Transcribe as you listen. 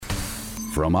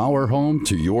From our home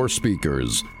to your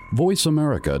speakers,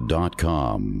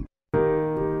 voiceamerica.com.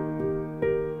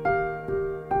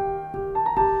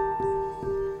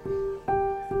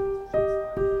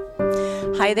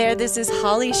 Hi there, this is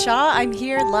Holly Shaw. I'm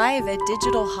here live at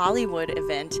Digital Hollywood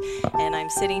event, and I'm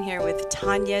sitting here with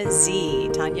Tanya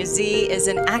Z. Tanya Z is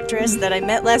an actress that I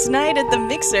met last night at the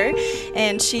Mixer,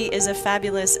 and she is a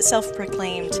fabulous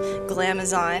self-proclaimed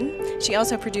glamazon. She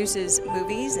also produces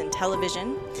movies and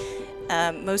television,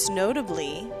 most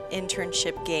notably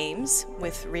internship games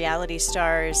with reality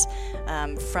stars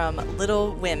from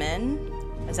Little Women.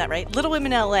 Is that right? Little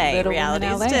Women LA, Little reality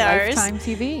Women LA, stars. Lifetime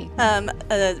TV.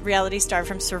 A reality star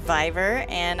from Survivor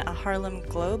and a Harlem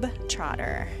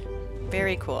Globetrotter.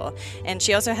 Very cool. And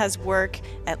she also has work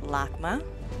at LACMA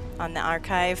on the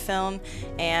archive film,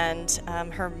 and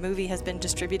her movie has been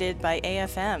distributed by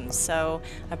AFM. So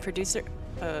a producer...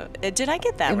 did I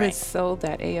get that right? It was sold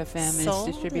at AFM and it's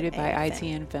distributed by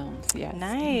ITN Films. Yes.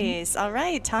 Nice. All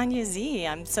right, Tanya Z.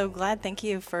 I'm so glad. Thank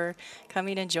you for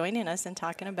coming and joining us and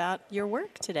talking about your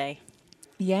work today.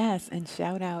 Yes, and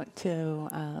shout out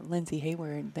to Lindsay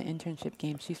Hayward, the internship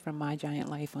game. She's from My Giant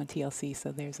Life on TLC,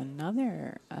 so there's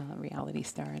another reality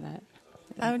star that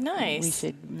nice. we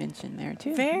should mention there,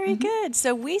 too. Very good.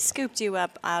 So we scooped you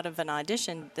up out of an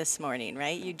audition this morning,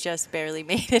 right? You just barely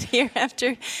made it here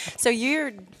after. So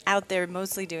you're out there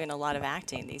mostly doing a lot of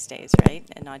acting these days, right?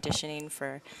 And auditioning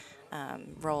for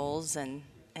roles and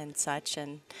such.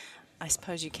 And I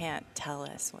suppose you can't tell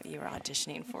us what you were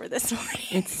auditioning for this morning.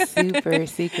 It's super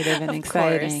secretive and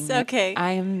exciting. Course. Okay.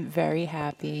 I am very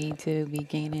happy to be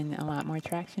gaining a lot more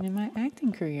traction in my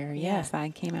acting career. Yeah. Yes, I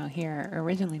came out here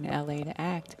originally to LA to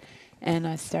act, and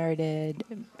I started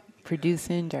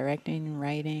producing, directing,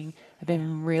 writing. I've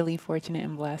been really fortunate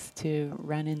and blessed to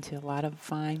run into a lot of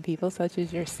fine people such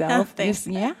as yourself. Thanks.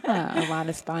 A lot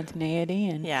of spontaneity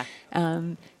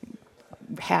and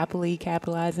happily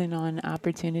capitalizing on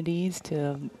opportunities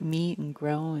to meet and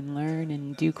grow and learn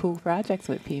and do cool projects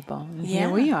with people. And here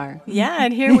we are. Yeah,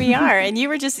 and here we are. And you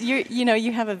were just,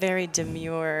 you have a very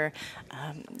demure,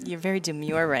 you're very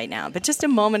demure right now. But just a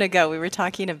moment ago, we were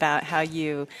talking about how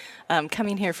you,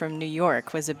 coming here from New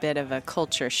York was a bit of a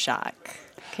culture shock.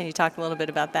 Can you talk a little bit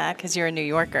about that? Because you're a New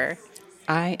Yorker.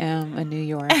 I am a New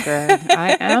Yorker.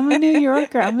 I'm a New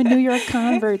Yorker. I'm a New York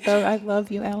convert, though. I love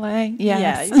you, LA.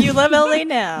 Yes. Yeah, you love LA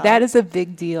now. That is a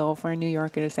big deal for a New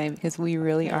Yorker to say because we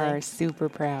really are super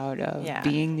proud of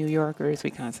being New Yorkers.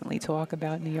 We constantly talk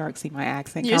about New York. See, my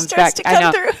accent comes back. To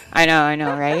come through. I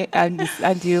know, right?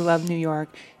 I do love New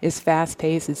York. It's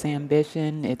fast-paced. It's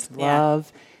ambition. It's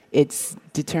love. It's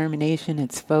determination.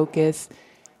 It's focus.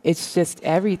 It's just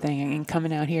everything. And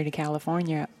coming out here to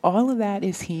California, all of that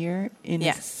is here in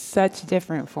such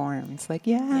different form. It's like,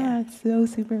 it's so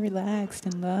super relaxed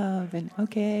and love and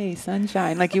okay,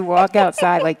 sunshine. Like you walk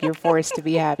outside like you're forced to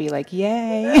be happy, like,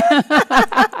 yay.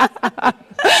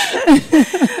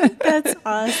 That's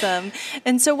awesome.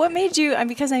 And so what made you,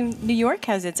 because New York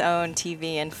has its own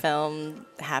TV and film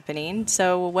happening.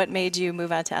 So what made you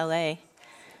move out to LA?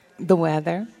 The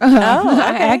weather.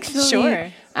 Oh,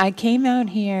 okay. I came out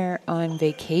here on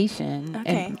vacation,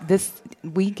 and this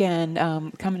weekend,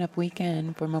 coming up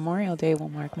weekend for Memorial Day will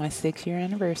mark my 6-year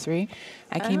anniversary.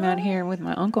 I came out here with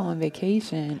my uncle on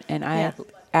vacation, and I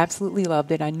absolutely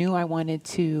loved it. I knew I wanted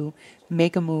to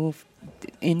make a move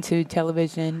into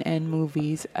television and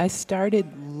movies. I started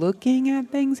looking at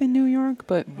things in New York,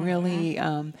 but really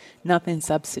nothing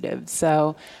substantive.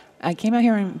 So I came out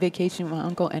here on vacation with my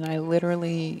uncle, and I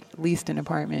literally leased an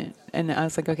apartment. And I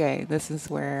was like, okay, this is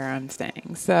where I'm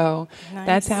staying. So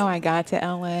that's how I got to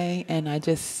LA, and I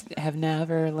just have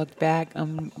never looked back.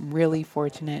 I'm really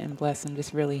fortunate and blessed. I'm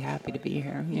just really happy to be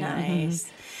here.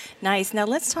 Nice. Now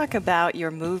let's talk about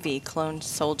your movie, Clone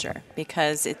Soldier,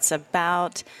 because it's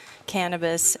about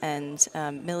cannabis and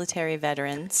military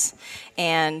veterans.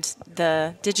 And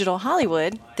the Digital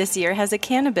Hollywood this year has a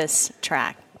cannabis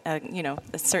track.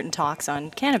 Certain talks on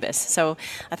cannabis. So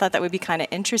I thought that would be kind of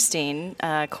interesting.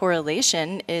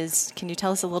 Correlation is, can you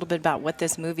tell us a little bit about what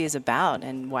this movie is about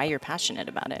and why you're passionate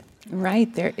about it?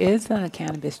 Right. There is a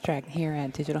cannabis track here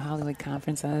at Digital Hollywood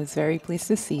Conference. I was very pleased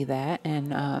to see that.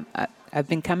 And I've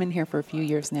been coming here for a few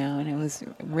years now, and it was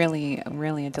really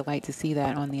a delight to see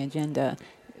that on the agenda,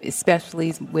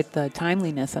 especially with the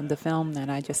timeliness of the film that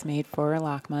I just made for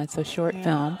LACMA. It's a short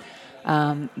film.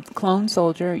 Clone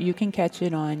Soldier, you can catch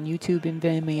it on YouTube and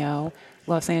Vimeo,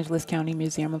 Los Angeles County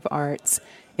Museum of Arts.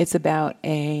 It's about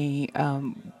a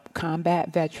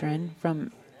combat veteran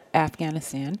from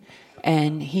Afghanistan,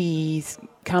 and he's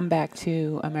come back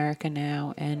to America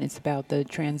now, and it's about the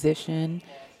transition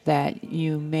that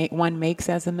one makes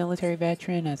as a military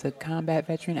veteran, as a combat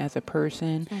veteran, as a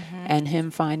person, and him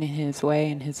finding his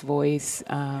way and his voice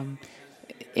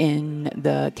in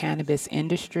the cannabis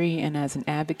industry and as an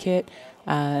advocate.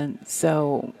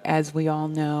 So as we all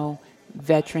know,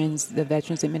 the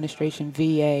Veterans Administration,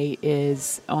 VA,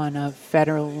 is on a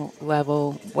federal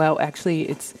level. Well, actually,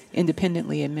 it's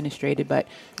independently administrated, but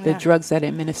the drugs that it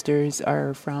administers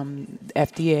are from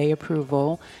FDA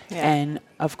approval. Yeah. And,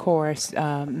 of course,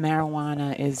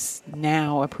 marijuana is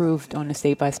now approved on a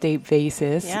state-by-state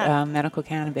basis, medical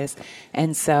cannabis.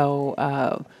 And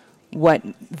so what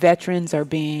veterans are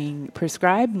being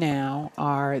prescribed now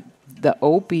are the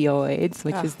opioids,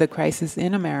 which is the crisis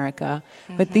in America.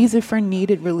 But these are for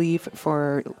needed relief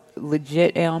for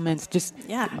legit ailments.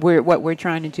 What we're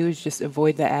trying to do is just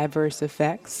avoid the adverse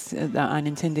effects, the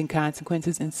unintended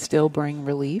consequences, and still bring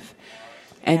relief.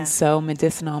 And so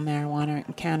medicinal marijuana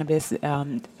and cannabis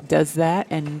does that.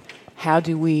 And how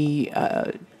do we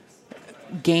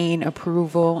gain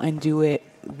approval and do it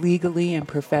legally and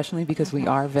professionally, because we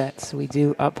are vets, we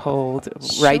do uphold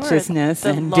righteousness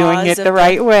and doing it the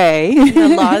right way. The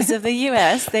laws of the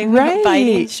U.S., they were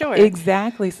fighting,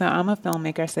 Exactly. So I'm a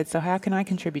filmmaker. I said, so how can I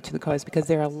contribute to the cause? Because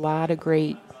there are a lot of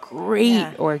great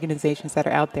organizations that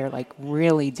are out there, like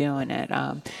really doing it.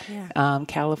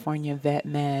 California Vet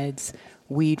Meds,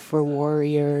 Weed for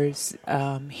Warriors,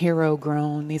 Hero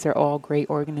Grown. These are all great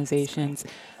organizations.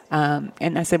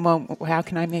 And I said, well, how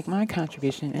can I make my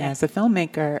contribution? And as a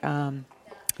filmmaker,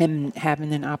 and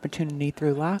having an opportunity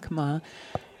through LACMA,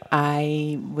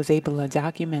 I was able to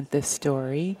document this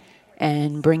story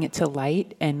and bring it to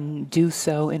light and do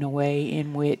so in a way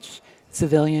in which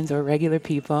civilians or regular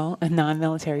people and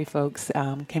non-military folks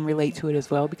can relate to it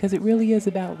as well, because it really is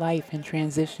about life and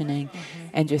transitioning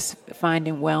and just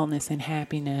finding wellness and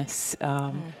happiness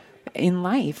in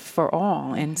life for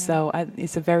all. And so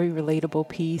it's a very relatable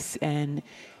piece, and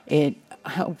it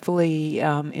hopefully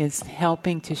is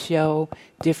helping to show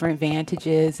different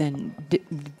vantages and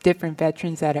different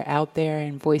veterans that are out there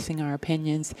and voicing our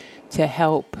opinions to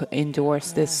help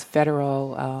endorse this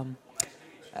federal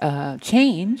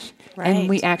change. Right. And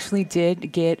we actually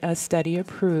did get a study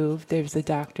approved. There's a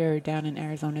doctor down in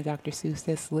Arizona, Dr. Sue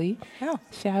Sisley. Oh.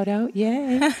 Shout out.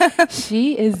 Yay.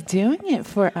 She is doing it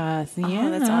for us. Yeah.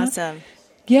 Oh, that's awesome.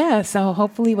 Yeah, so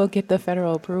hopefully we'll get the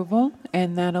federal approval,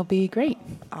 and that'll be great.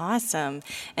 Awesome.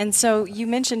 And so you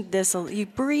mentioned this, you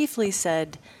briefly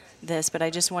said this, but I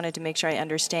just wanted to make sure I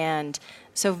understand.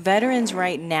 So veterans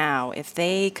right now, if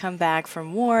they come back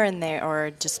from war and they are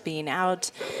just being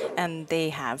out and they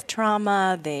have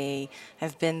trauma, they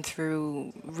have been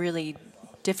through really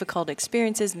difficult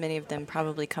experiences, many of them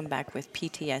probably come back with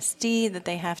PTSD that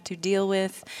they have to deal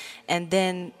with, and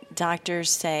then doctors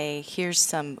say, here's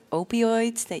some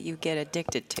opioids that you get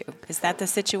addicted to. Is that the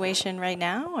situation right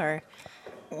now, or?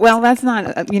 Well, that's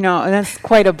not, that's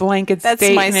quite a blanket statement.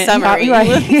 That's my summary.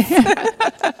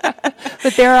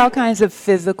 But there are all kinds of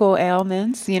physical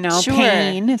ailments,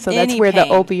 pain. So that's where the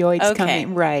opioids come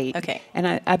in. Right. Okay.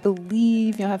 And I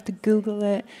believe, you'll have to Google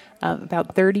it,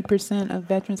 about 30% of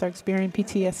veterans are experiencing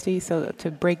PTSD. So to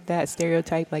break that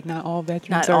stereotype, like not all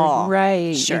veterans are. All.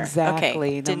 Right. Sure.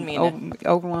 Exactly. Okay. Didn't mean it.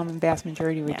 Overwhelming vast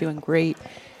majority were doing great.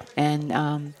 And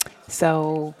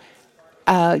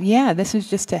this is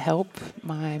just to help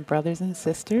my brothers and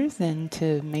sisters and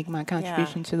to make my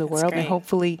contribution to the world, and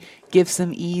hopefully give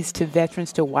some ease to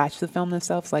veterans to watch the film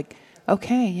themselves, like,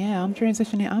 okay, I'm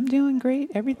transitioning, I'm doing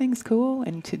great, everything's cool,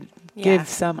 and to give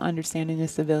some understanding to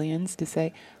civilians to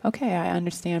say, okay, I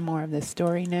understand more of this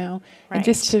story now, and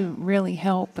just to really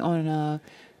help on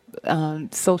a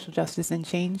social justice and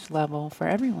change level for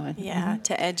everyone. Yeah,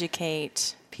 to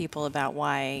educate people about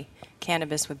why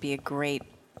cannabis would be a great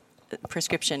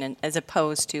prescription, and as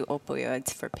opposed to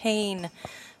opioids for pain,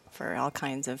 for all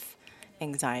kinds of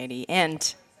anxiety,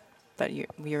 but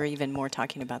you're even more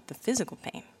talking about the physical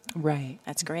pain. Right.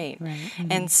 That's great. Right.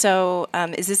 Mm-hmm. And so,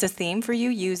 is this a theme for you,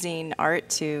 using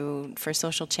art for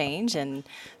social change, and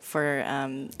for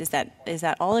is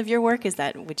that all of your work?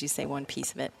 Would you say one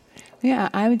piece of it? Yeah,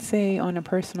 I would say on a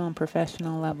personal and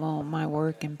professional level, my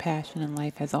work and passion in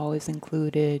life has always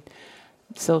included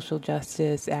social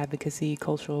justice, advocacy,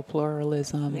 cultural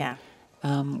pluralism,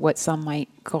 what some might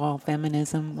call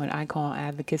feminism, what I call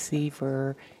advocacy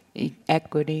for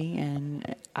equity,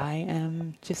 and I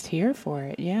am just here for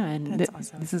it. Yeah, and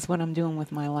awesome. This is what I'm doing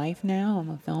with my life now. I'm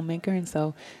a filmmaker, and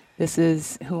so this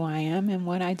is who I am and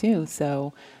what I do.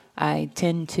 So I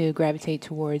tend to gravitate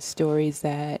towards stories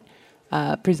that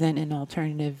present an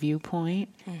alternative viewpoint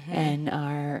and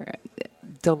are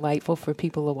delightful for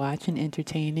people to watch and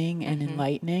entertaining and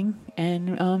enlightening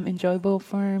and enjoyable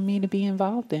for me to be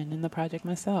involved in the project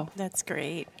myself. That's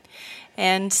great.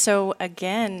 And so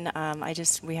again,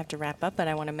 we have to wrap up, but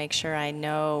I want to make sure I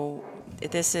know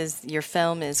your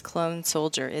film is Clone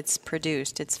Soldier. It's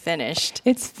produced. It's finished.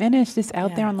 It's finished. It's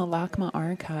out there on the LACMA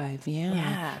archive.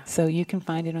 Yeah. So you can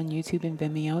find it on YouTube and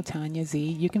Vimeo, Tanya Z.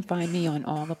 You can find me on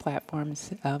all the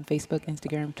platforms, Facebook,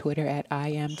 Instagram, Twitter at I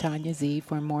am Tanya Z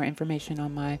for more information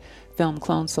on my film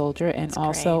Clone Soldier, and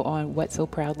also on What So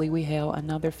Proudly We Hail,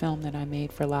 another film that I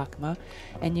made for LACMA.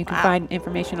 And you can find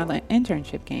information on the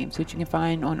internship games, which you can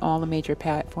find on all the major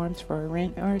platforms for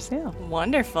rent or sale.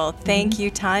 Wonderful. Thank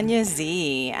you, Tanya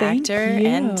Z, actor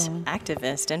and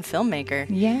activist and filmmaker.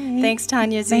 Yay. Thanks,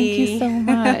 Tanya Z. Thank you so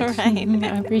much. Right.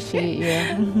 I appreciate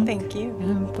you. Thank you.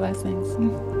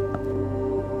 Blessings.